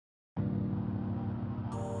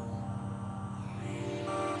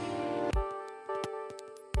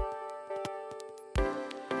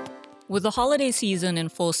With the holiday season in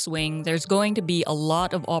full swing, there's going to be a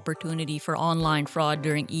lot of opportunity for online fraud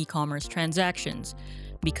during e commerce transactions.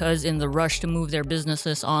 Because in the rush to move their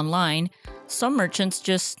businesses online, some merchants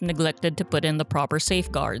just neglected to put in the proper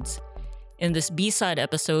safeguards. In this B-side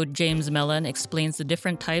episode, James Mellon explains the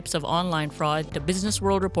different types of online fraud to Business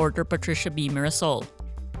World reporter Patricia B. Mirasol.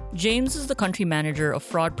 James is the country manager of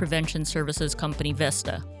fraud prevention services company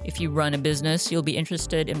Vesta. If you run a business, you'll be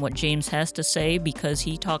interested in what James has to say because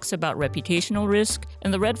he talks about reputational risk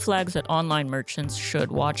and the red flags that online merchants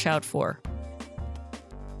should watch out for.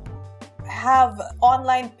 Have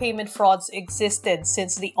online payment frauds existed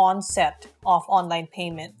since the onset of online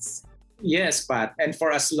payments? Yes, Pat. And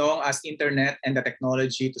for as long as internet and the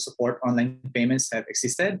technology to support online payments have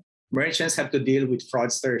existed, merchants have to deal with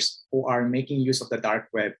fraudsters who are making use of the dark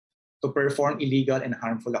web to perform illegal and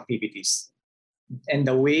harmful activities. And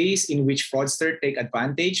the ways in which fraudsters take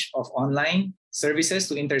advantage of online services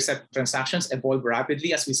to intercept transactions evolve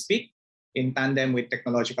rapidly as we speak, in tandem with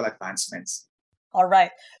technological advancements. All right.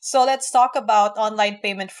 So let's talk about online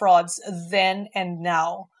payment frauds then and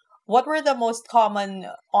now. What were the most common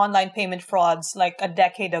online payment frauds like a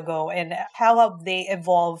decade ago, and how have they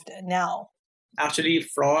evolved now? Actually,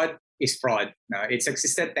 fraud is fraud. It's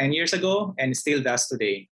existed 10 years ago and still does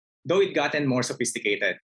today, though it gotten more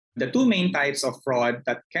sophisticated. The two main types of fraud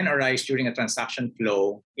that can arise during a transaction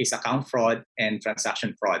flow is account fraud and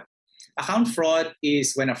transaction fraud. Account fraud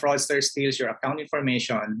is when a fraudster steals your account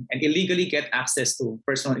information and illegally get access to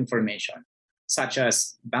personal information, such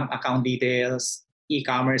as bank account details,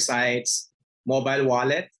 e-commerce sites, mobile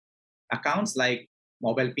wallet accounts like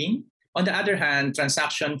mobile PIN. On the other hand,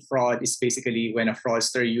 transaction fraud is basically when a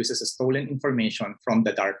fraudster uses a stolen information from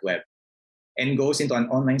the dark web and goes into an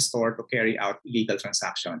online store to carry out illegal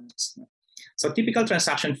transactions. So typical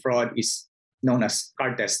transaction fraud is known as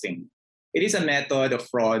card testing. It is a method of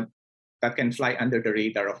fraud that can fly under the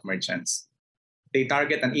radar of merchants. They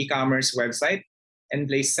target an e-commerce website and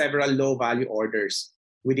place several low-value orders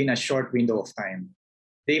within a short window of time.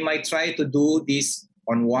 They might try to do this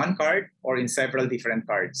on one card or in several different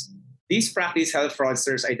cards. This practice helps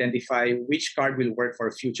fraudsters identify which card will work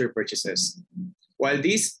for future purchases. While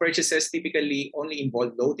these purchases typically only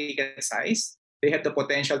involve low ticket size, they have the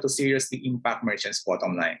potential to seriously impact merchants'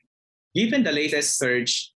 bottom line. Given the latest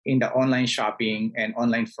surge in the online shopping and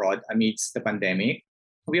online fraud amidst the pandemic,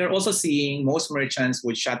 we are also seeing most merchants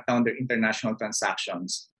would shut down their international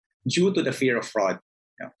transactions due to the fear of fraud.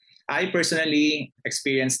 I personally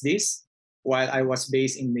experienced this while I was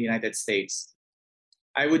based in the United States.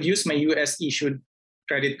 I would use my US-issued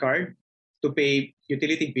credit card to pay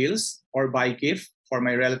utility bills or buy gifts for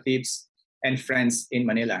my relatives and friends in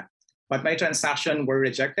Manila. But my transactions were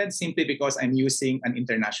rejected simply because I'm using an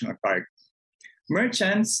international card.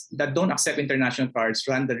 Merchants that don't accept international cards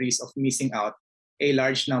run the risk of missing out a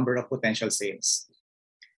large number of potential sales.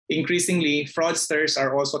 Increasingly, fraudsters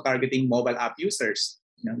are also targeting mobile app users,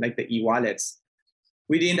 like the e-wallets.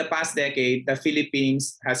 Within the past decade, the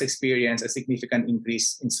Philippines has experienced a significant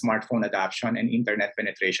increase in smartphone adoption and internet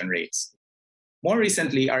penetration rates. More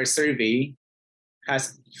recently, our survey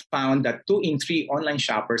has found that 2 in 3 online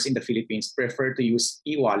shoppers in the Philippines prefer to use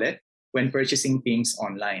e-wallet when purchasing things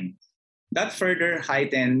online. That further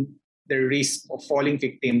heightened the risk of falling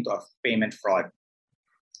victim to a payment fraud.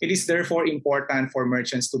 It is therefore important for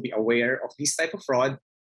merchants to be aware of this type of fraud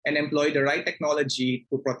and employ the right technology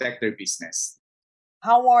to protect their business.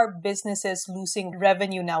 How are businesses losing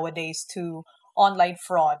revenue nowadays to online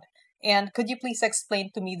fraud? And could you please explain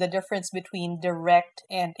to me the difference between direct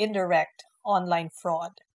and indirect online fraud?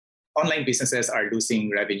 Online businesses are losing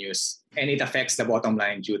revenues, and it affects the bottom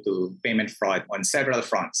line due to payment fraud on several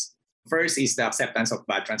fronts. First is the acceptance of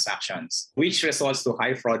bad transactions, which results to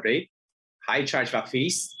high fraud rate, high chargeback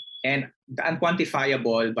fees, and the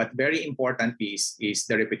unquantifiable but very important piece is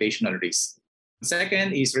the reputational risk.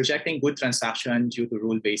 Second is rejecting good transaction due to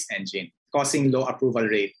rule-based engine, causing low approval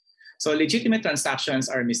rate. So legitimate transactions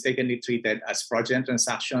are mistakenly treated as fraudulent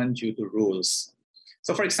transaction due to rules.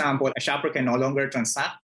 So for example, a shopper can no longer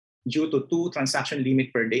transact due to 2 transaction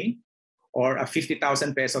limit per day or a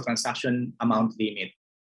 50,000 peso transaction amount limit.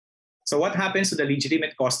 So what happens to the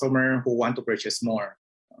legitimate customer who want to purchase more?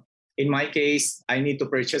 In my case, I need to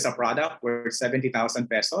purchase a product worth 70,000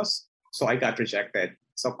 pesos, so I got rejected.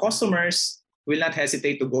 So customers will not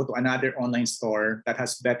hesitate to go to another online store that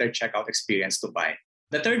has better checkout experience to buy.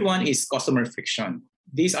 The third one is customer friction.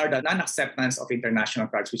 These are the non-acceptance of international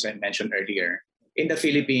cards, which I mentioned earlier. In the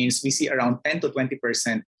Philippines, we see around 10 to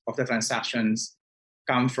 20% of the transactions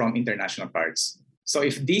come from international cards. So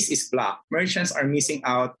if this is blocked, merchants are missing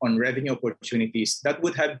out on revenue opportunities that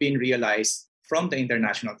would have been realized from the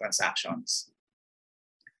international transactions.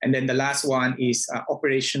 And then the last one is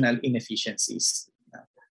operational inefficiencies.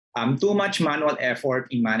 Too much manual effort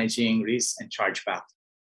in managing risk and chargeback.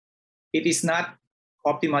 It is not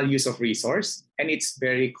optimal use of resource, and it's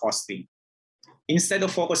very costly. Instead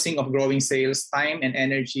of focusing on growing sales, time and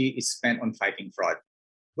energy is spent on fighting fraud.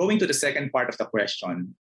 Going to the second part of the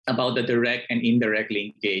question about the direct and indirect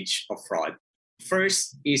linkage of fraud.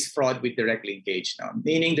 First is fraud with direct linkage,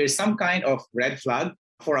 meaning there's some kind of red flag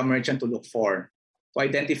for a merchant to look for to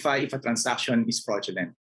identify if a transaction is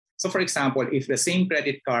fraudulent. So for example, if the same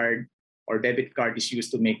credit card or debit card is used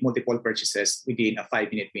to make multiple purchases within a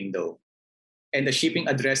 5-minute window, and the shipping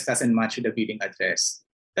address doesn't match with the billing address,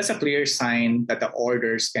 that's a clear sign that the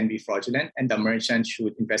orders can be fraudulent and the merchant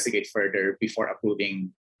should investigate further before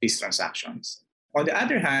approving these transactions. On the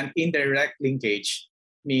other hand, indirect linkage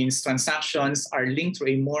means transactions are linked to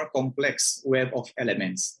a more complex web of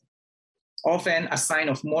elements, often a sign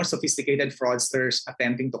of more sophisticated fraudsters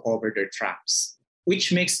attempting to cover their traps,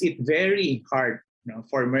 which makes it very hard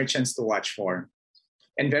for merchants to watch for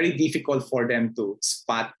and very difficult for them to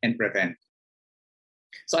spot and prevent.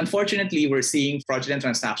 So unfortunately, we're seeing fraudulent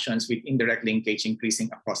transactions with indirect linkage increasing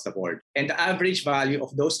across the board. And the average value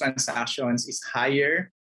of those transactions is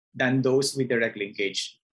higher than those with direct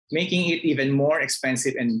linkage, making it even more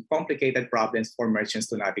expensive and complicated problems for merchants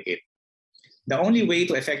to navigate. The only way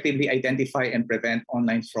to effectively identify and prevent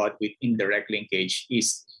online fraud with indirect linkage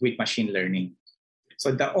is with machine learning.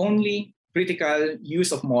 So the only critical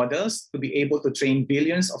use of models to be able to train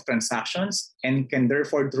billions of transactions and can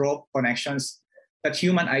therefore draw connections that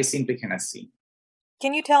human eyes simply cannot see.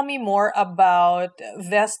 Can you tell me more about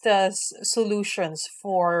Vesta's solutions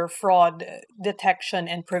for fraud detection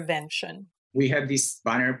and prevention? We have this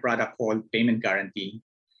banner product called Payment Guarantee.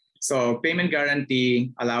 So Payment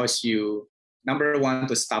Guarantee allows you, number one,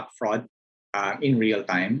 to stop fraud in real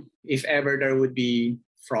time. If ever there would be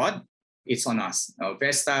fraud, it's on us. Now,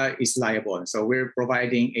 Vesta is liable. So we're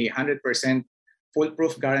providing a 100%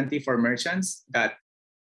 foolproof guarantee for merchants that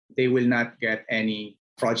they will not get any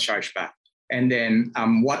fraud chargeback. And then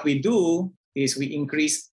what we do is we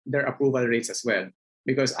increase their approval rates as well,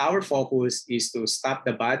 because our focus is to stop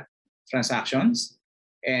the bad transactions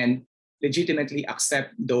and legitimately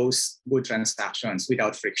accept those good transactions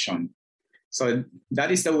without friction. So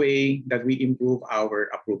that is the way that we improve our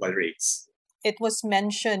approval rates. It was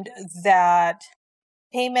mentioned that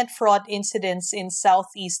payment fraud incidents in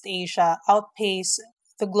Southeast Asia outpace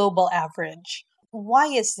the global average. Why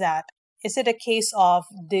is that? Is it a case of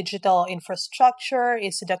digital infrastructure?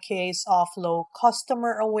 Is it a case of low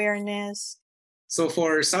customer awareness? So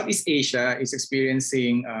for Southeast Asia, it's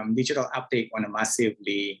experiencing digital uptake on a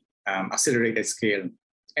massively accelerated scale.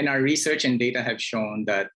 And our research and data have shown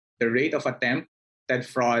that the rate of attempted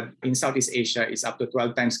fraud in Southeast Asia is up to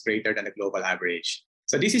 12 times greater than the global average.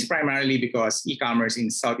 So this is primarily because e-commerce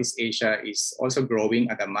in Southeast Asia is also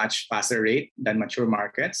growing at a much faster rate than mature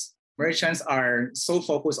markets. Merchants are so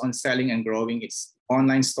focused on selling and growing its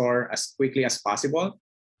online store as quickly as possible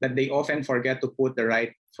that they often forget to put the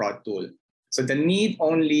right fraud tool. So the need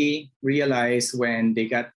only realized when they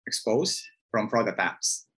got exposed from fraud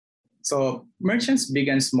attacks. So merchants big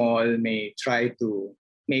and small may try to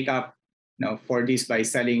make up for this by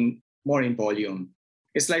selling more in volume.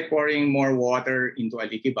 It's like pouring more water into a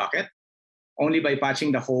leaky bucket. Only by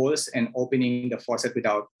patching the holes and opening the faucet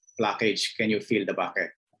without blockage can you fill the bucket.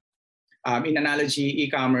 In analogy,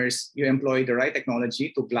 e-commerce, you employ the right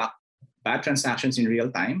technology to block bad transactions in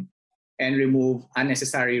real time and remove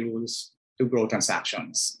unnecessary rules to grow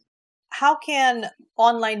transactions. How can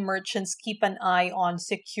online merchants keep an eye on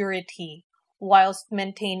security whilst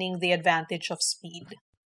maintaining the advantage of speed?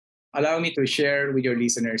 Allow me to share with your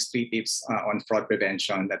listeners 3 tips on fraud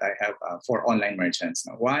prevention that I have for online merchants.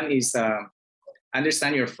 One is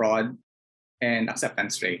understand your fraud and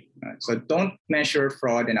acceptance rate. So don't measure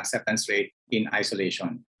fraud and acceptance rate in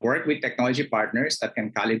isolation. Work with technology partners that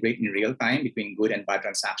can calibrate in real time between good and bad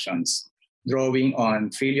transactions, drawing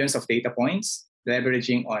on trillions of data points,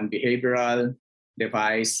 leveraging on behavioral,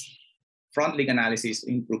 device, front-link analysis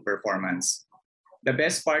to improve performance. The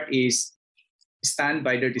best part is stand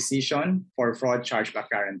by their decision for fraud chargeback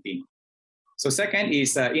guarantee. So second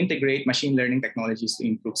is integrate machine learning technologies to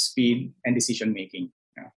improve speed and decision-making.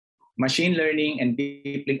 Machine learning and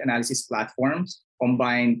deep link analysis platforms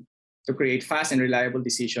combined to create fast and reliable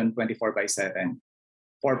decision 24/7.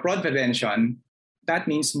 For fraud prevention, that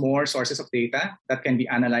means more sources of data that can be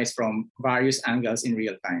analyzed from various angles in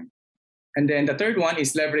real time. And then the third one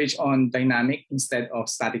is leverage on dynamic instead of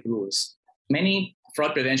static rules. Many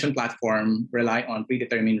fraud prevention platforms rely on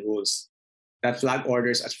predetermined rules that flag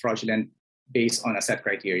orders as fraudulent based on a set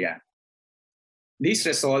criteria. These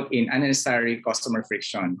result in unnecessary customer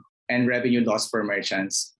friction and revenue loss for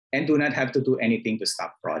merchants and do not have to do anything to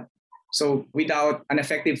stop fraud. So without an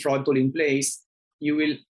effective fraud tool in place, you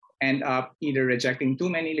will end up either rejecting too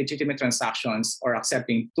many legitimate transactions or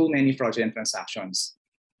accepting too many fraudulent transactions,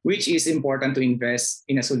 which is important to invest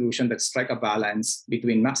in a solution that strikes a balance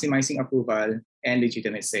between maximizing approval and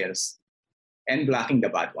legitimate sales and blocking the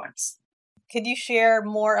bad ones. Could you share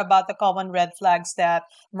more about the common red flags that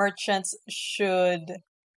merchants should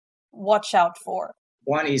watch out for?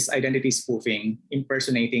 One is identity spoofing,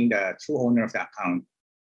 impersonating the true owner of the account.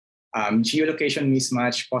 Geolocation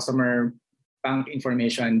mismatch, customer bank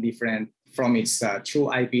information different from its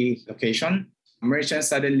true IP location. Merchants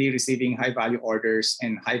suddenly receiving high-value orders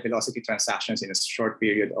and high-velocity transactions in a short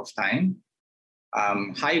period of time.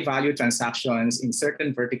 High-value transactions in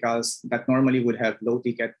certain verticals that normally would have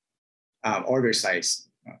low-ticket order size,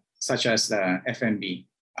 such as the F&B.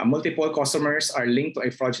 Multiple customers are linked to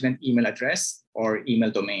a fraudulent email address or email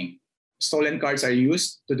domain. Stolen cards are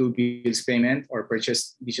used to do bills payment or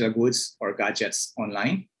purchase digital goods or gadgets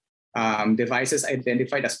online. Devices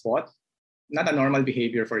identified as bought, not a normal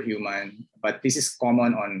behavior for human, but this is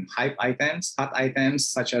common on hype items, hot items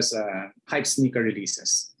such as hype sneaker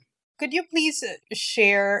releases. Could you please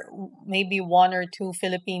share maybe one or two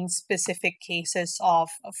Philippine-specific cases of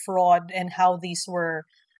fraud and how these were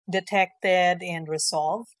detected and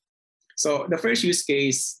resolved? So the first use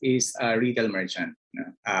case is a retail merchant.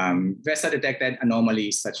 Vesta detected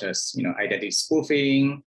anomalies such as identity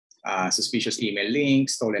spoofing, suspicious email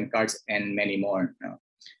links, stolen cards, and many more.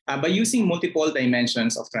 By using multiple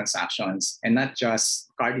dimensions of transactions and not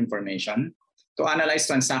just card information to analyze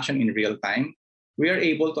transaction in real time, we are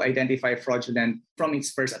able to identify fraudulent from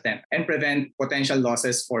its first attempt and prevent potential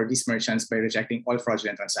losses for these merchants by rejecting all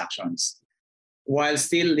fraudulent transactions, while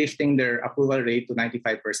still lifting their approval rate to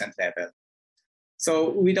 95% level.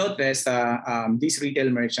 So without Vesta, this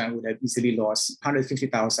retail merchant would have easily lost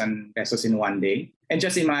 150,000 pesos in one day. And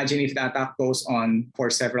just imagine if the attack goes on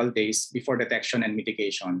for several days before detection and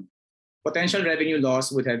mitigation. Potential revenue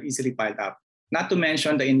loss would have easily piled up, not to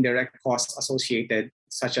mention the indirect costs associated,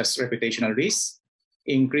 such as reputational risks,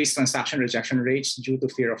 increased transaction rejection rates due to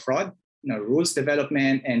fear of fraud, rules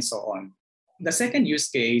development, and so on. The second use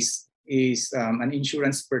case is an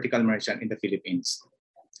insurance vertical merchant in the Philippines.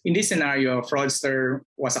 In this scenario, fraudster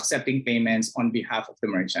was accepting payments on behalf of the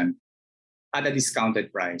merchant at a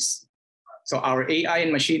discounted price. So our AI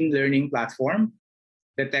and machine learning platform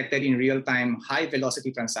detected in real time high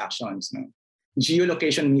velocity transactions,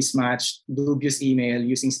 geolocation mismatch, dubious email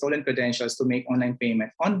using stolen credentials to make online payment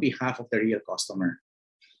on behalf of the real customer.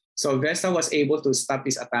 So Vesta was able to stop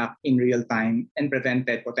this attack in real time and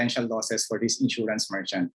prevented potential losses for this insurance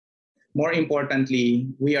merchant. More importantly,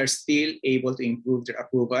 we are still able to improve their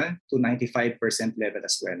approval to 95% level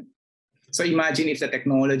as well. So imagine if the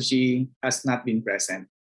technology has not been present.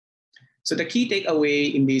 So the key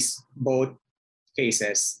takeaway in these both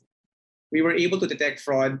cases, we were able to detect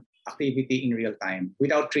fraud activity in real time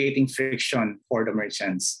without creating friction for the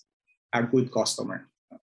merchants, our good customer,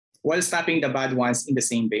 while stopping the bad ones in the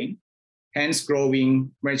same vein, hence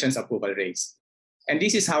growing merchants' approval rates. And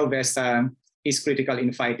this is how Vesta is critical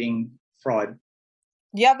in fighting fraud.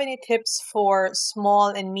 Do you have any tips for small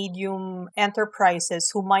and medium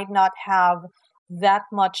enterprises who might not have that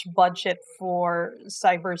much budget for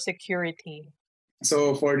cybersecurity?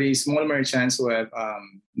 So for the small merchants who have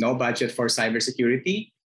no budget for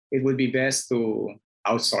cybersecurity, it would be best to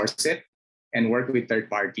outsource it and work with third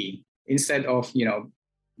party instead of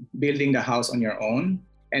building the house on your own.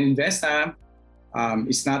 And Vesta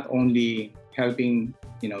is not only helping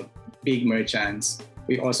big merchants,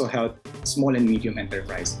 we also help small and medium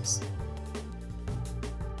enterprises.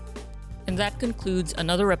 And that concludes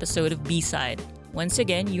another episode of B-Side. Once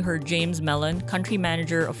again, you heard James Mellon, Country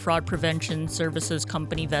Manager of Fraud Prevention Services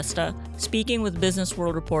Company Vesta, speaking with Business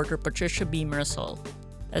World reporter Patricia B. Marisol.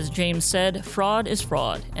 As James said, fraud is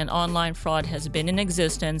fraud, and online fraud has been in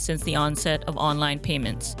existence since the onset of online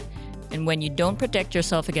payments. And when you don't protect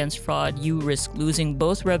yourself against fraud, you risk losing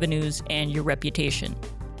both revenues and your reputation.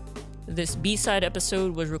 This B-Side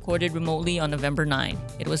episode was recorded remotely on November 9.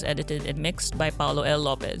 It was edited and mixed by Paulo L.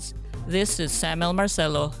 Lopez. This is Sam L.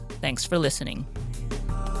 Marcelo. Thanks for listening.